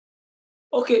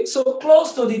Okay, so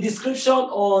close to the description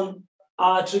on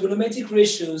our trigonometric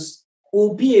ratios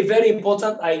will be a very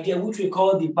important idea, which we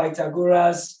call the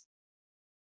Pythagoras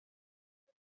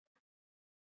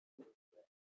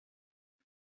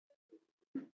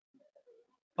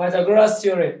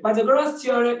theorem. Pythagoras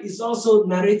theorem is also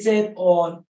narrated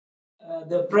on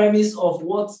the premise of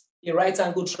what a right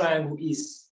angle triangle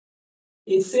is.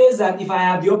 It says that if I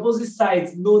have the opposite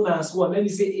sides known as what, let me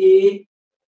say A,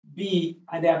 B,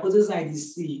 and the opposite side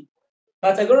is C.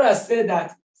 Pythagoras said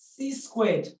that C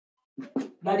squared,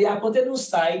 that the hypotenuse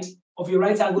side of a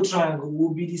right angle triangle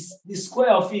will be the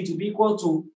square of it will be equal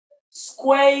to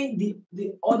squaring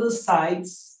the other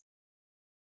sides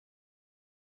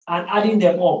and adding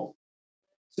them up.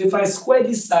 So if I square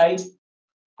this side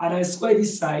and I square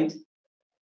this side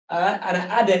and I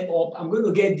add them up, I'm going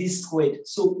to get this squared.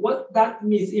 So what that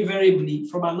means invariably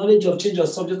from our knowledge of change of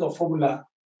subject or formula,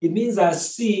 it means that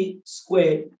C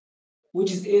squared,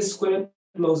 which is A squared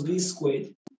plus B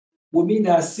squared, will mean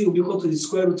that C will be equal to the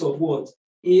square root of what?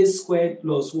 A squared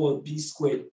plus what? B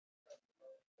squared.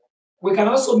 We can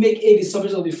also make A the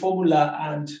subject of the formula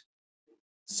and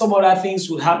some other things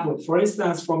would happen. For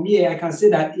instance, from here, I can say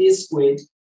that A squared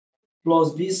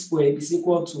plus B squared is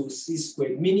equal to C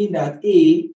squared, meaning that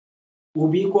A will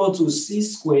be equal to C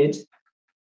squared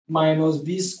minus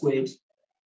B squared,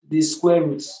 the square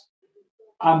root.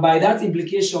 And by that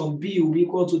implication, B will be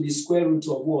equal to the square root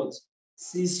of what?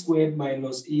 C squared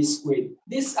minus A squared.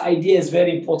 This idea is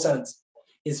very important.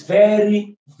 It's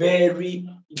very, very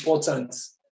important.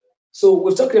 So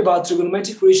we've talked about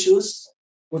trigonometric ratios.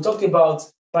 We've talked about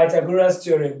Pythagoras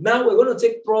theorem. Now we're going to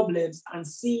take problems and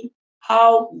see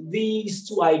how these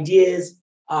two ideas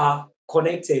are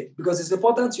connected, because it's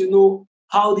important to know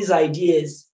how these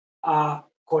ideas are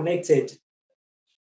connected.